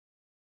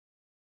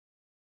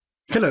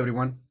Hello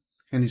everyone!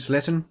 In this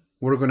lesson,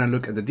 we're going to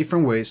look at the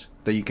different ways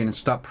that you can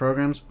stop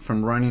programs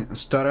from running a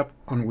startup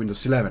on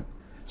Windows 11.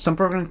 Some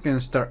programs can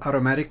start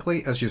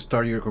automatically as you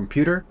start your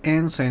computer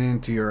and sign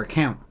into your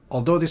account.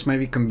 Although this might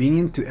be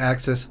convenient to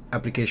access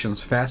applications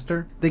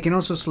faster, they can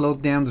also slow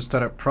down the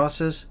startup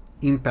process,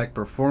 impact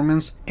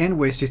performance, and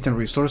waste system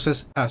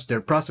resources as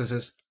their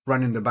processes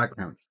run in the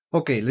background.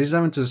 Okay, let's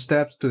dive into the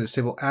steps to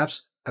disable apps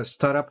as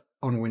startup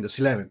on Windows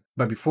 11.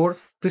 But before,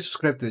 please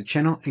subscribe to the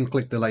channel and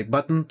click the like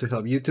button to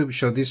help YouTube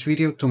show this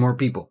video to more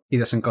people. It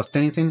doesn't cost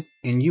anything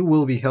and you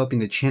will be helping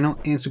the channel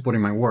and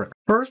supporting my work.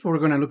 First, we're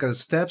going to look at the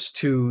steps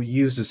to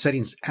use the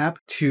Settings app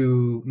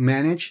to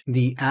manage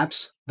the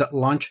apps that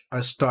launch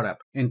a startup.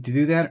 And to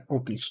do that,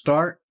 open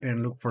Start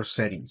and look for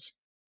Settings.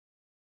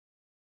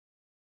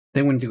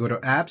 Then we need to go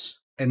to Apps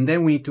and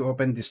then we need to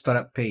open the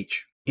Startup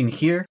page. In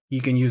here,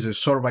 you can use the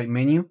Sort By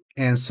menu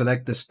and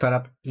select the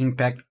Startup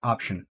Impact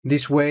option.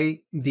 This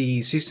way,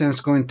 the system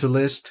is going to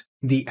list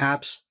the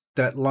apps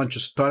that launch a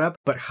startup,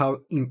 but how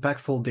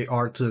impactful they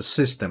are to the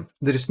system.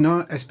 There is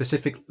not a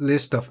specific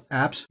list of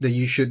apps that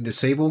you should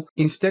disable.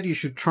 Instead, you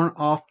should turn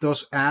off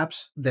those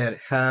apps that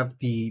have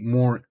the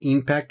more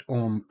impact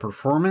on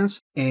performance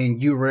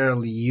and you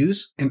rarely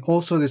use, and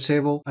also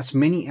disable as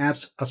many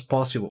apps as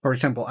possible. For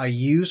example, I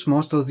use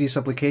most of these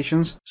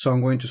applications, so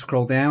I'm going to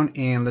scroll down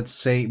and let's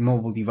say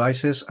mobile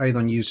devices. I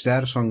don't use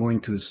that, so I'm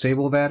going to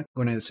disable that. I'm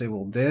going to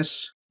disable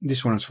this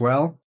one as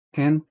well,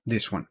 and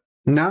this one.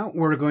 Now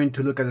we're going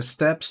to look at the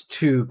steps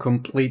to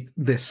complete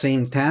the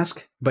same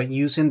task by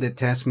using the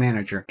Task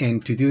Manager.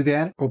 And to do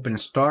that, open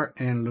Start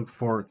and look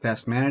for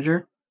Task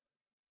Manager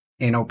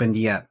and open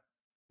the app.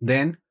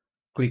 Then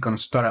click on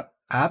Startup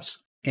Apps,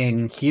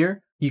 and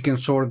here you can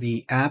sort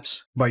the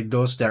apps by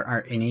those that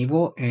are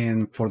enabled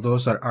and for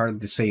those that are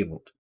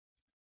disabled.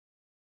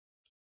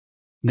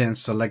 Then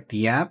select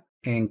the app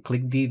and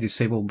click the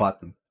Disable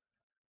button.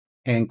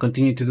 And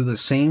continue to do the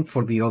same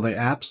for the other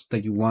apps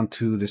that you want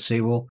to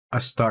disable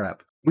as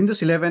startup.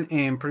 Windows 11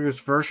 and previous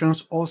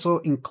versions also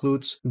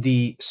includes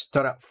the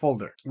startup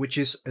folder, which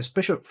is a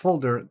special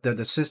folder that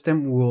the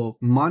system will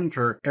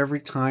monitor every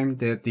time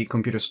that the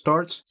computer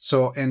starts.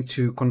 And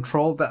to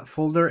control that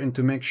folder and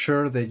to make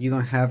sure that you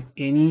don't have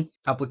any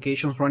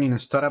applications running a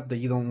startup that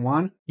you don't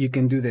want, you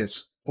can do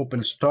this.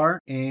 Open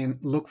Start and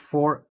look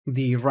for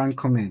the run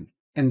command.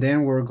 And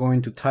then we're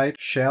going to type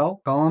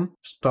shell column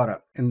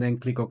startup and then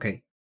click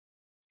OK.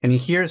 And in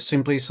here,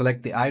 simply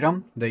select the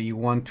item that you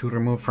want to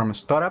remove from a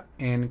startup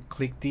and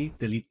click the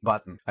delete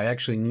button. I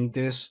actually need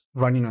this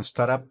running a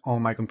startup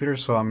on my computer,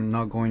 so I'm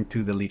not going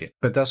to delete it.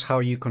 But that's how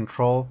you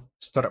control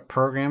startup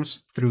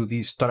programs through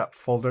the startup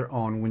folder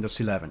on Windows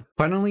 11.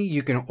 Finally,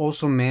 you can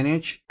also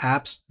manage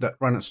apps that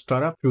run a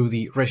startup through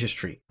the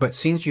registry. But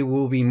since you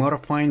will be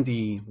modifying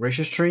the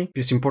registry,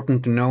 it's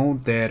important to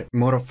know that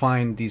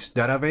modifying this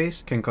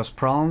database can cause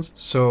problems.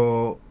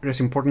 So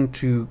it's important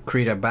to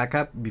create a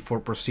backup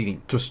before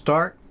proceeding. To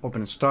start,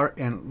 open Start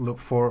and look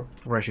for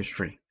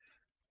registry.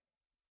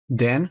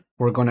 Then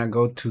we're gonna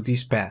go to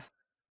this path.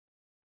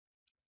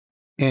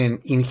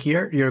 And in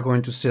here, you're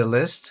going to see a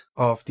list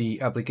of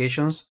the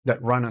applications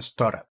that run a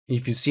startup.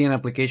 If you see an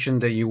application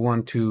that you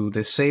want to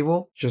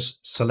disable, just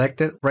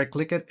select it,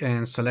 right-click it,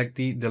 and select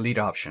the delete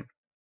option.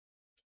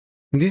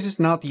 This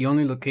is not the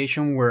only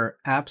location where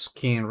apps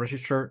can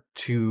register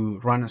to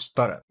run a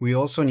startup. We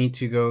also need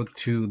to go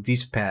to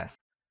this path.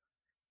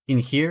 In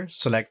here,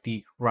 select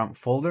the Run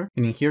folder,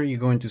 and in here you're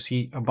going to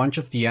see a bunch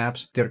of the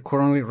apps that are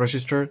currently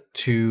registered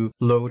to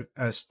load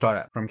a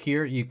startup. From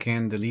here, you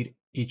can delete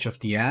each of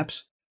the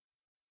apps.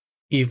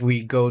 If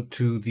we go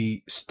to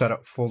the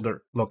startup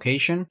folder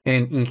location,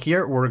 and in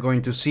here we're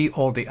going to see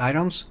all the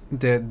items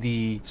that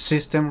the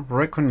system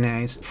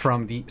recognizes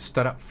from the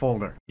startup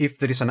folder. If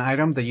there is an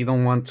item that you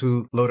don't want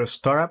to load a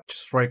startup,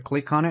 just right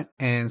click on it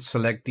and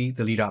select the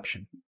delete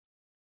option.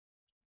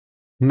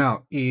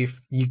 Now,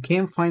 if you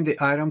can't find the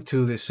item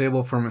to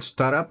disable from a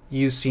startup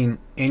using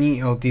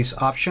any of these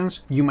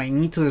options, you might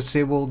need to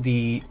disable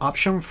the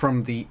option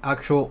from the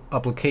actual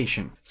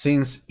application.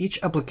 Since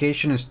each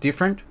application is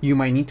different, you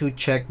might need to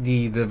check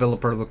the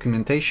developer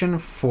documentation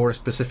for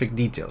specific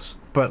details.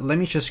 But let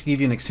me just give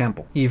you an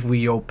example. If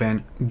we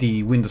open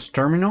the Windows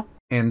terminal,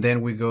 and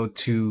then we go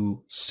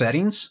to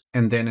Settings,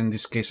 and then in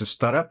this case, a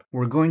startup,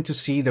 we're going to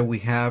see that we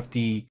have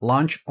the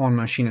Launch on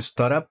Machine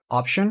Startup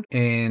option.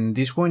 And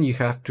this one, you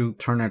have to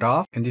turn it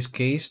off, in this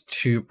case,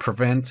 to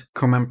prevent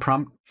command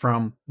prompt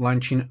from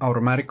launching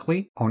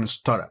automatically on a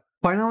startup.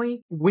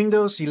 Finally,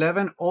 Windows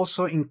 11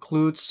 also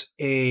includes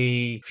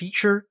a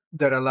feature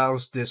that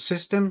allows the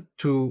system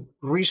to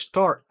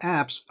restart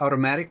apps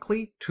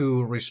automatically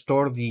to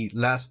restore the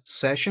last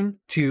session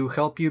to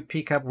help you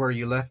pick up where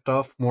you left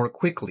off more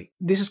quickly.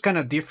 This is kind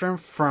of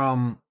different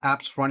from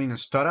apps running a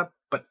startup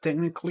but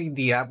technically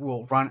the app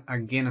will run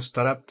again a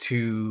startup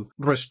to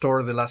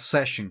restore the last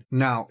session.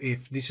 Now,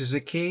 if this is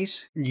the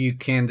case, you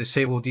can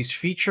disable this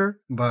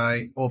feature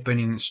by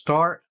opening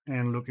Start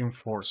and looking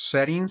for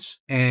Settings.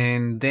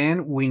 And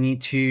then we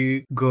need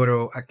to go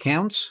to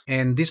Accounts.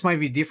 And this might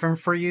be different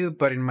for you,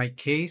 but in my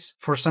case,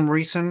 for some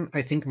reason,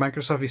 I think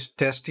Microsoft is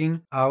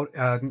testing out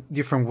a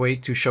different way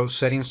to show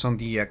settings on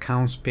the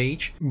Accounts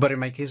page. But in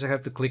my case, I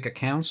have to click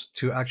Accounts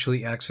to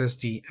actually access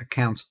the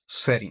Accounts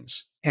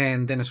settings.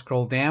 And then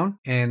scroll down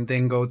and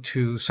then go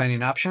to Sign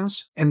In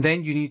Options. And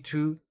then you need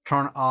to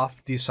turn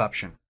off this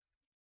option.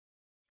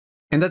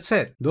 And that's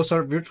it. Those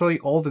are virtually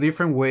all the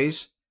different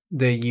ways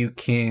that you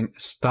can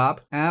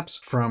stop apps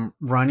from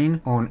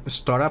running on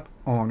startup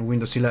on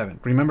Windows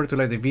 11. Remember to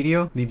like the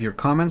video, leave your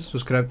comments,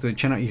 subscribe to the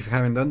channel if you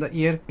haven't done that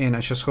yet, and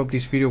I just hope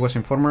this video was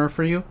informative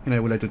for you, and I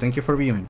would like to thank you for viewing.